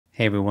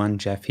Hey everyone,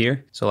 Jeff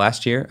here. So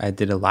last year I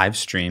did a live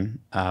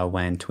stream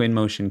when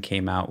Twinmotion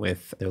came out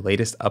with their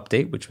latest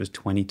update, which was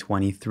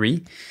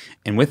 2023.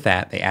 And with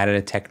that, they added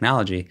a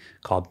technology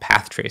called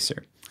Path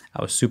Tracer.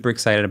 I was super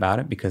excited about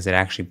it because it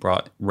actually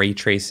brought ray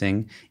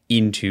tracing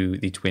into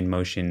the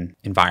Twinmotion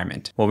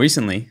environment. Well,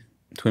 recently,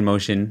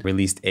 Twinmotion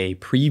released a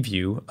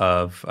preview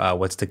of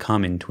what's to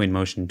come in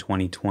Twinmotion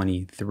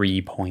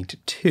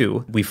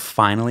 2023.2. We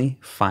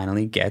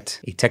finally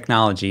get a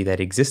technology that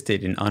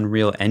existed in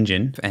Unreal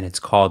Engine, and it's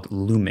called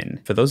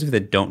Lumen. For those of you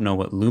that don't know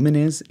what Lumen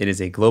is, it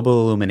is a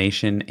global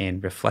illumination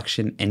and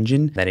reflection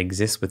engine that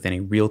exists within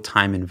a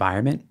real-time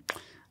environment.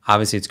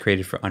 Obviously, it's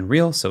created for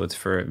Unreal, so it's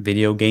for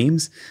video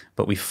games,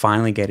 but we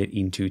finally get it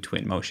into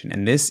Twinmotion,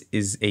 and this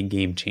is a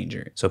game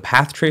changer. So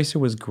Path Tracer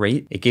was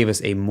great. It gave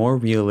us a more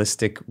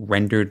realistic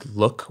rendered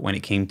look when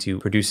it came to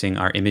producing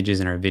our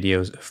images and our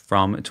videos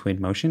from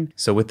Twinmotion.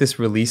 So with this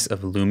release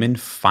of Lumen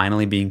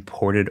finally being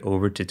ported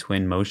over to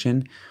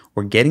Twinmotion,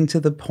 we're getting to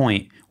the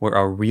point where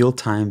our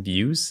real-time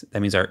views,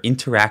 that means our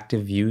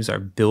interactive views, our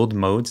build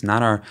modes,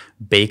 not our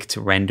baked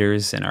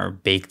renders and our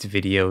baked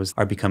videos,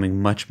 are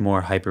becoming much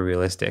more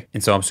hyper-realistic.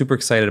 And so I'm super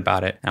excited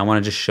about it. And I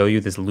want to just show you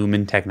this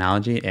Lumen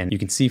technology, and you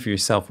can see for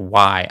yourself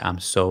why I'm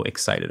so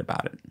excited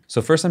about it.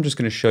 So first, I'm just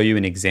going to show you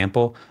an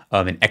example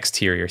of an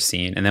exterior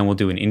scene, and then we'll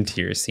do an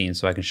interior scene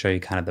so I can show you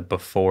kind of the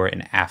before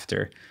and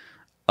after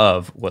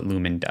of what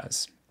Lumen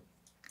does.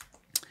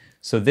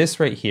 So this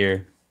right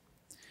here,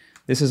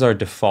 this is our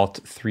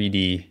default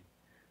 3D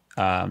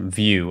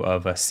view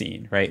of a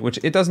scene, right? Which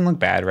it doesn't look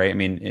bad, right? I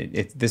mean,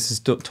 this is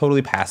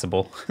totally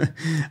passable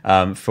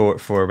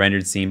for a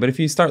rendered scene. But if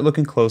you start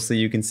looking closely,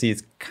 you can see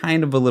it's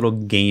kind of a little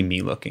gamey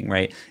looking,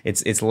 right?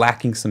 It's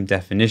lacking some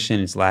definition.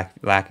 It's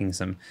lacking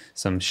some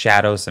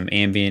shadows, some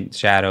ambient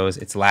shadows.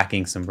 It's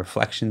lacking some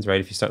reflections, right?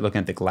 If you start looking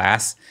at the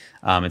glass,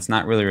 it's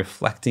not really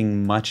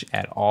reflecting much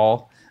at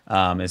all.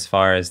 As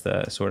far as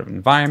the sort of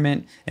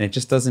environment, and it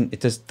just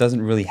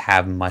doesn't really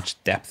have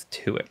much depth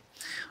to it.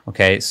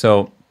 Okay,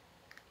 so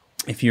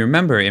if you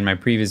remember in my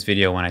previous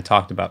video when I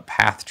talked about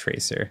Path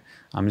Tracer,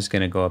 I'm just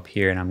going to go up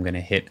here and I'm going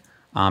to hit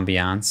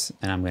Ambiance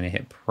and I'm going to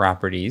hit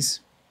Properties.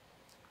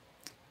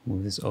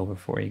 Move this over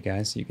for you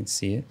guys so you can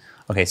see it.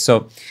 Okay,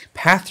 so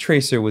Path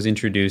Tracer was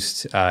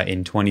introduced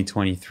in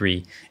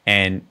 2023,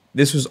 and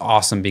this was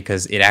awesome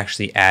because it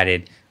actually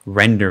added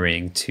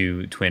rendering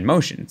to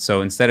Twinmotion.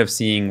 So instead of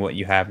seeing what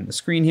you have in the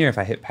screen here, if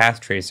I hit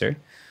Path Tracer,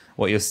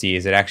 what you'll see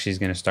is it actually is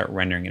going to start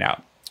rendering it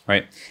out,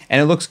 right?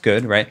 And it looks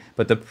good, right?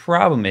 But the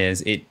problem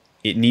is it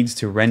needs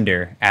to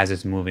render as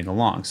it's moving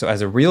along. So as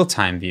a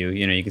real-time view,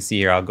 you know, you can see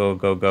here, I'll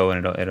go,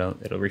 and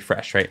it'll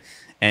refresh, right?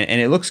 And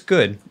it looks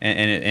good.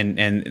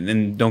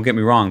 And don't get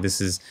me wrong,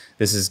 this is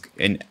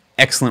an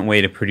excellent way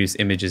to produce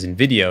images and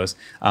videos,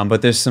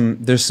 but there's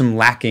some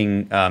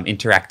lacking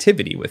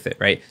interactivity with it,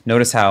 right?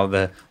 Notice how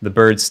the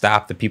birds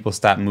stop, the people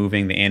stop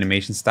moving, the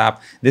animation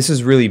stop. This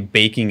is really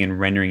baking and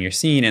rendering your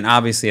scene, and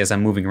obviously as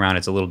I'm moving around,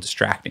 it's a little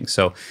distracting.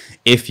 So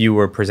if you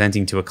were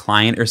presenting to a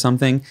client or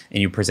something, and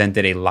you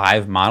presented a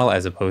live model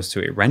as opposed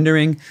to a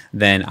rendering,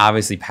 then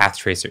obviously Path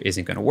Tracer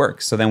isn't going to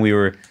work. So then we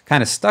were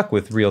kind of stuck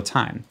with real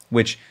time,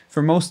 which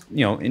for most,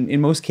 you know,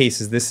 in most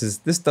cases,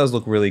 this does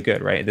look really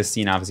good, right? This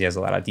scene obviously has a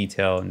lot of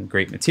detail and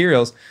great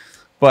materials,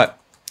 but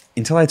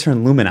until I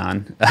turn Lumen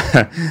on,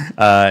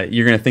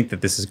 you're going to think that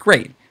this is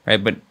great,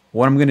 right? But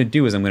what I'm going to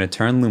do is I'm going to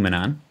turn Lumen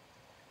on,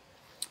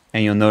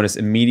 and you'll notice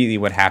immediately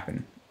what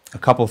happened. A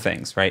couple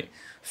things, right?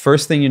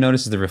 First thing you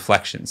notice is the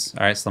reflections.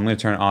 All right, so I'm going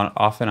to turn it on,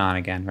 off and on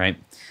again, right?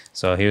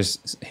 So here's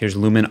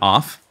Lumen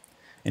off,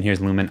 and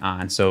here's Lumen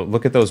on. So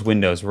look at those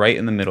windows right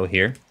in the middle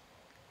here.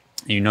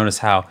 And you notice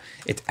how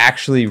it's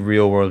actually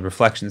real world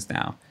reflections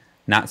now,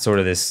 not sort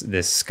of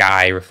this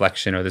sky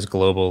reflection or this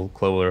global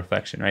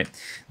reflection, right?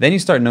 Then you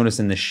start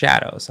noticing the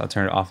shadows. I'll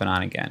turn it off and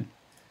on again.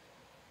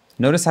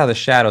 Notice how the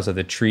shadows of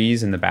the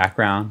trees in the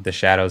background, the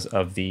shadows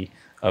of the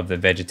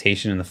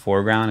vegetation in the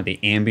foreground, the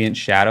ambient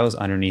shadows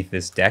underneath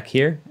this deck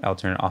here. I'll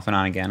turn it off and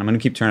on again. I'm going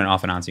to keep turning it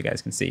off and on so you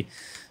guys can see.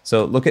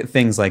 So look at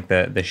things like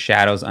the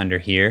shadows under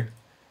here.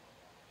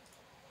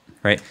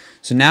 Right.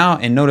 So now,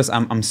 and notice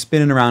I'm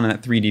spinning around in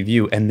that 3D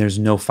view and there's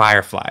no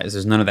fireflies.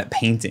 There's none of that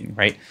painting,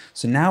 right?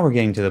 So now we're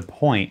getting to the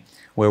point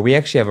where we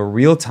actually have a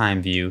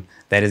real-time view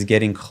that is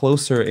getting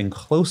closer and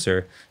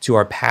closer to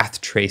our path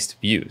traced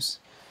views,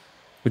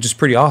 which is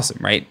pretty awesome,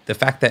 right? The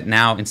fact that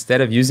now instead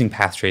of using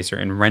Path Tracer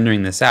and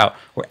rendering this out,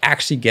 we're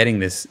actually getting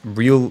this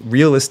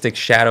realistic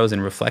shadows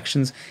and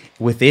reflections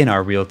within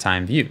our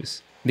real-time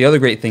views. The other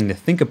great thing to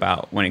think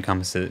about when it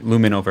comes to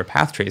Lumen over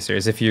Path Tracer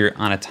is if you're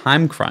on a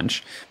time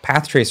crunch,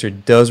 Path Tracer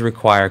does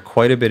require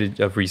quite a bit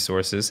of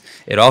resources.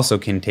 It also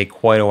can take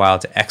quite a while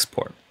to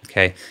export.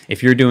 Okay,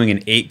 if you're doing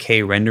an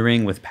 8K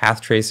rendering with Path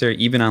Tracer,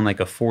 even on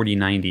like a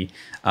 4090,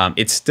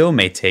 it still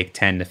may take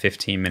 10 to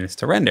 15 minutes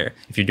to render.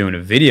 If you're doing a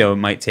video, it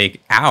might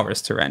take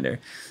hours to render.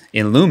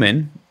 In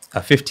Lumen,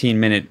 a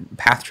 15-minute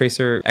Path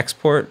Tracer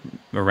export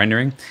or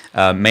rendering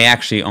may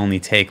actually only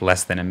take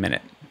less than a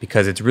minute.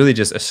 because it's really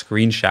just a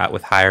screenshot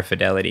with higher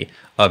fidelity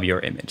of your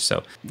image.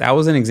 So that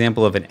was an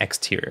example of an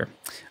exterior.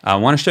 I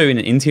want to show you an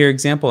interior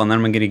example, and then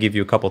I'm going to give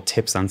you a couple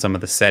tips on some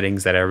of the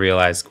settings that I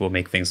realized will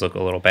make things look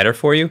a little better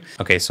for you.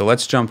 Okay, so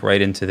let's jump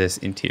right into this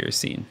interior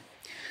scene.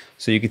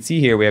 So you can see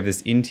here we have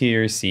this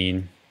interior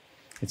scene.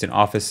 It's an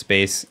office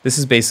space. This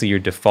is basically your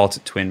default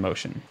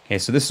Twinmotion. Okay,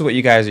 so this is what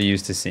you guys are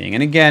used to seeing.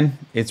 And again,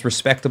 it's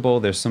respectable.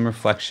 There's some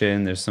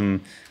reflection, there's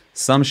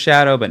some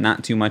shadow, but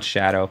not too much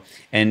shadow.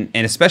 And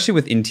especially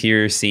with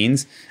interior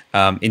scenes,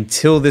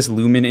 until this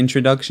Lumen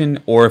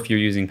introduction, or if you're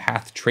using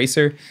Path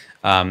Tracer,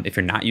 if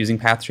you're not using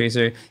Path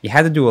Tracer, you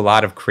had to do a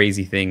lot of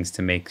crazy things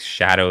to make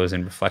shadows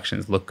and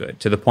reflections look good,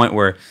 to the point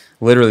where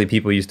literally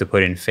people used to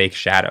put in fake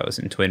shadows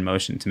in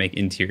Twinmotion to make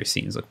interior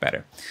scenes look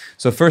better.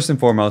 So first and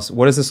foremost,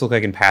 what does this look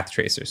like in Path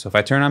Tracer? So if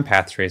I turn on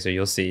Path Tracer,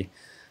 you'll see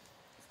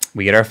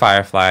we get our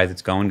fireflies.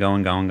 It's going,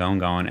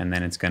 and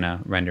then it's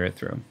gonna render it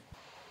through.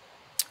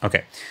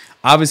 Okay,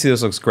 obviously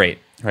this looks great,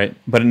 right?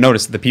 But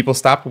notice the people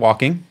stopped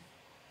walking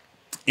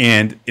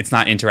and it's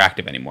not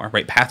interactive anymore,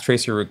 right? Path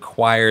Tracer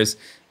requires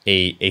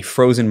a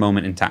frozen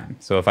moment in time.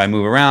 So if I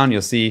move around,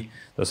 you'll see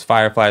those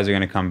fireflies are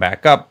gonna come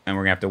back up and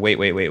we're gonna have to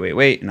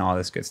wait, and all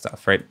this good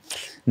stuff, right?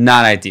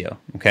 Not ideal,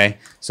 okay?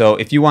 So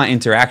if you want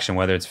interaction,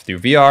 whether it's through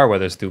VR,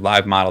 whether it's through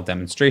live model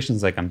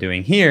demonstrations like I'm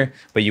doing here,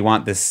 but you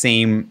want the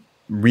same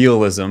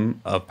realism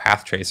of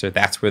Path Tracer,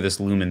 that's where this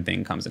Lumen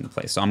thing comes into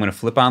play. So I'm gonna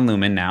flip on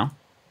Lumen now.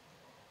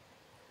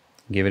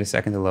 Give it a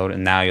second to load,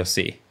 and now you'll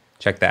see.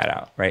 Check that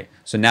out, right?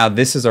 So now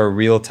this is our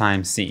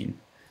real-time scene.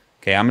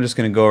 Okay, I'm just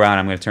gonna go around,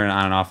 I'm gonna turn it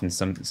on and off in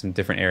some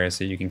different areas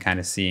so you can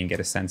kind of see and get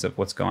a sense of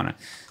what's going on.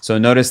 So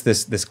notice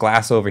this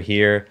glass over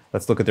here.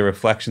 Let's look at the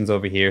reflections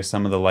over here,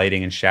 some of the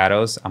lighting and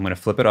shadows. I'm gonna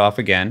flip it off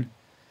again,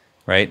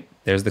 right?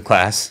 There's the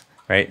glass,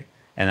 right?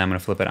 And I'm gonna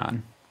flip it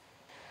on.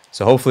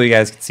 So hopefully you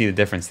guys can see the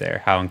difference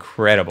there, how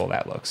incredible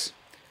that looks,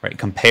 right,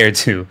 compared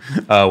to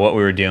what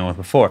we were dealing with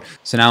before.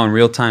 So now in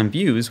real-time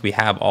views, we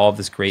have all of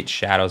this great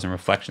shadows and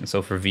reflections.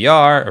 So for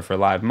VR or for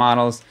live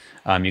models,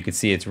 you can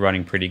see it's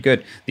running pretty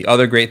good. The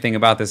other great thing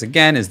about this,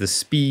 again, is the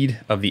speed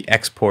of the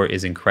export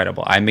is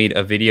incredible. I made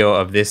a video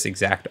of this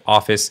exact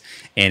office,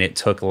 and it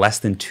took less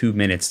than 2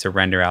 minutes to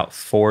render out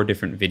 4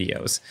 different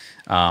videos.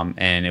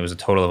 And it was a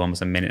total of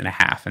almost 1.5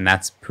 minutes, and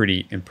that's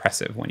pretty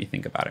impressive when you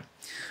think about it.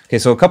 Okay,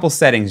 so a couple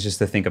settings just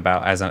to think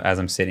about as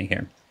I'm sitting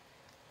here.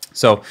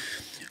 So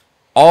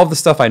all of the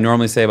stuff I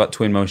normally say about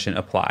Twinmotion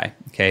apply.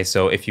 Okay,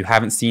 so if you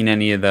haven't seen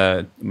any of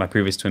my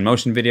previous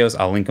Twinmotion videos,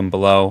 I'll link them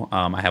below.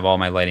 I have all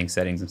my lighting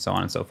settings and so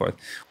on and so forth.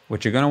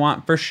 What you're gonna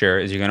want for sure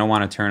is you're gonna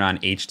wanna turn on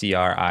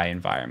HDRI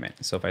environment.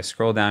 So if I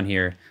scroll down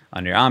here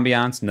under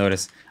ambiance,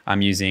 notice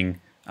I'm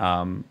using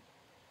Cloudy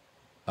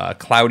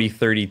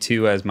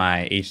 32 as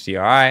my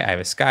HDRI. I have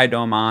a sky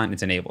dome on,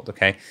 it's enabled,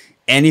 okay?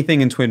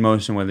 Anything in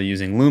Twinmotion, whether you're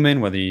using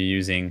Lumen, whether you're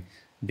using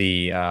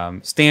the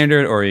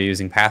standard or you're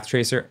using Path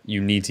Tracer,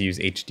 you need to use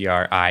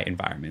HDRI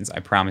environments. I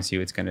promise you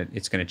it's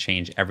gonna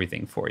change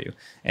everything for you.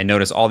 And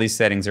notice all these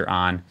settings are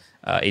on,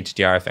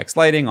 HDR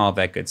lighting, all of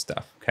that good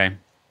stuff, okay?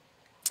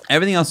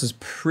 Everything else is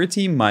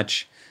pretty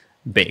much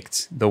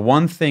baked. The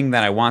one thing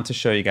that I want to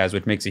show you guys,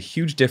 which makes a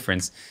huge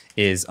difference,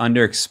 is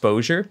under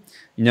exposure.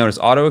 You notice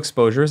auto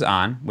exposure is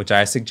on, which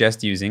I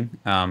suggest using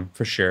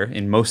for sure.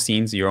 In most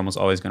scenes, you're almost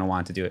always gonna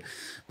want to do it.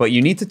 But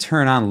you need to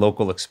turn on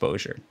local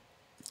exposure.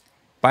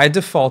 By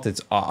default,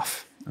 it's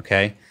off,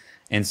 okay?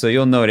 And so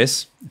you'll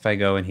notice, if I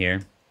go in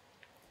here,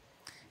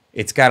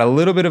 it's got a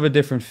little bit of a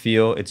different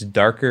feel. It's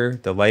darker,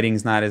 the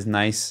lighting's not as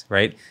nice,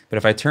 right? But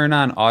if I turn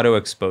on auto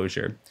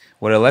exposure,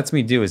 what it lets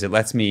me do is it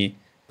lets me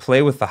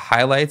play with the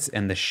highlights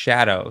and the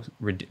shadow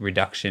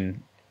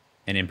reduction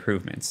and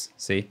improvements,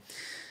 see?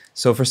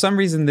 So for some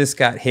reason, this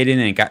got hidden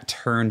and it got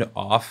turned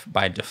off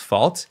by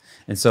default.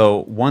 And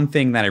so one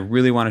thing that I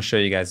really want to show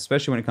you guys,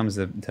 especially when it comes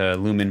to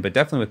Lumen, but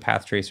definitely with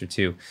Path Tracer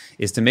too,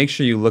 is to make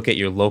sure you look at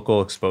your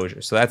local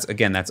exposure. So that's,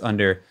 again, that's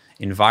under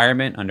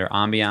environment, under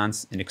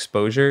ambiance and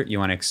exposure. You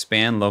want to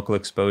expand local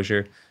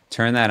exposure,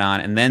 turn that on,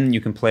 and then you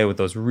can play with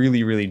those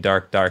really, really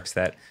dark darks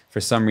that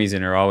for some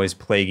reason are always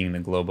plaguing the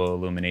global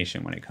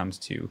illumination when it comes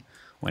to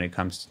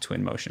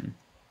Twinmotion.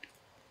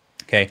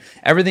 Okay,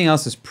 everything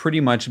else is pretty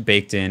much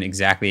baked in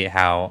exactly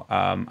how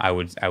I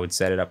would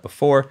set it up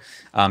before.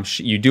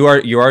 You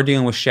are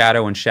dealing with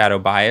shadow and shadow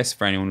bias.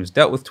 For anyone who's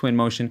dealt with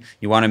Twinmotion,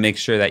 you want to make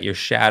sure that your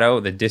shadow,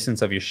 the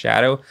distance of your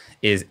shadow,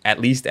 is at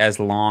least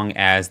as long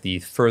as the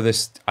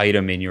furthest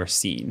item in your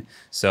scene.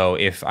 So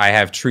if I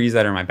have trees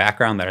that are in my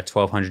background that are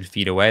 1,200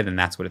 feet away, then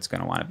that's what it's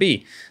going to want to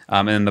be.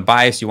 And then the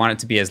bias, you want it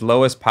to be as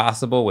low as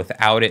possible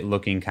without it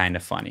looking kind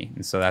of funny.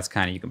 And so that's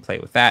kind of, you can play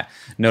with that.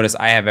 Notice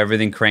I have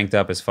everything cranked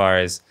up as far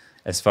as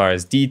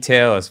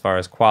detail, as far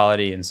as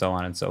quality, and so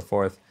on and so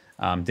forth.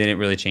 Didn't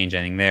really change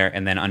anything there.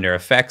 And then under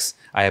effects,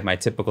 I have my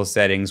typical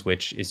settings,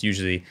 which is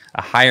usually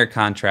a higher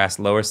contrast,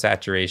 lower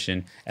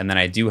saturation, and then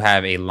I do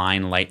have a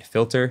line light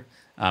filter,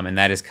 and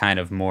that is kind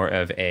of more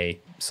of a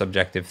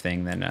subjective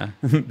thing than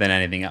than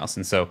anything else.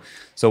 And so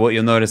what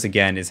you'll notice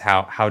again is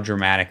how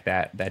dramatic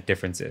that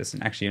difference is.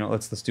 And actually,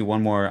 let's do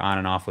one more on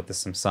and off with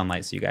some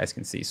sunlight so you guys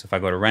can see. So if I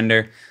go to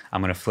render,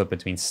 I'm going to flip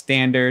between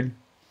standard.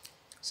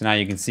 So now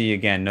you can see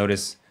again,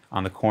 notice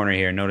on the corner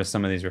here, notice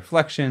some of these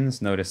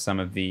reflections, notice some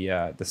of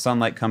the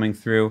sunlight coming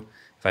through.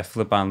 If I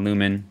flip on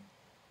Lumen,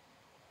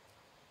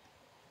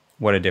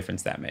 what a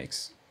difference that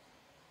makes.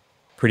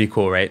 Pretty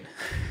cool, right?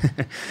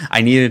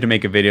 I needed to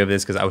make a video of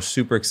this because I was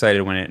super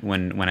excited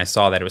when I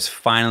saw that it was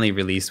finally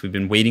released. We've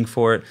been waiting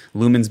for it.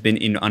 Lumen's been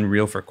in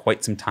Unreal for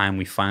quite some time.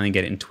 We finally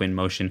get it in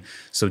Twinmotion.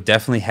 So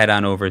definitely head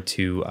on over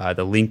to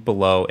the link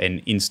below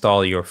and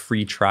install your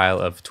free trial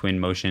of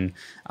Twinmotion.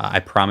 I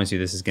promise you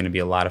this is going to be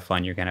a lot of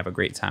fun. You're going to have a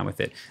great time with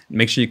it.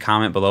 Make sure you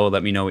comment below.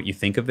 Let me know what you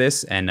think of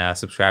this, and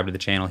subscribe to the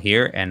channel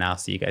here, and I'll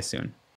see you guys soon.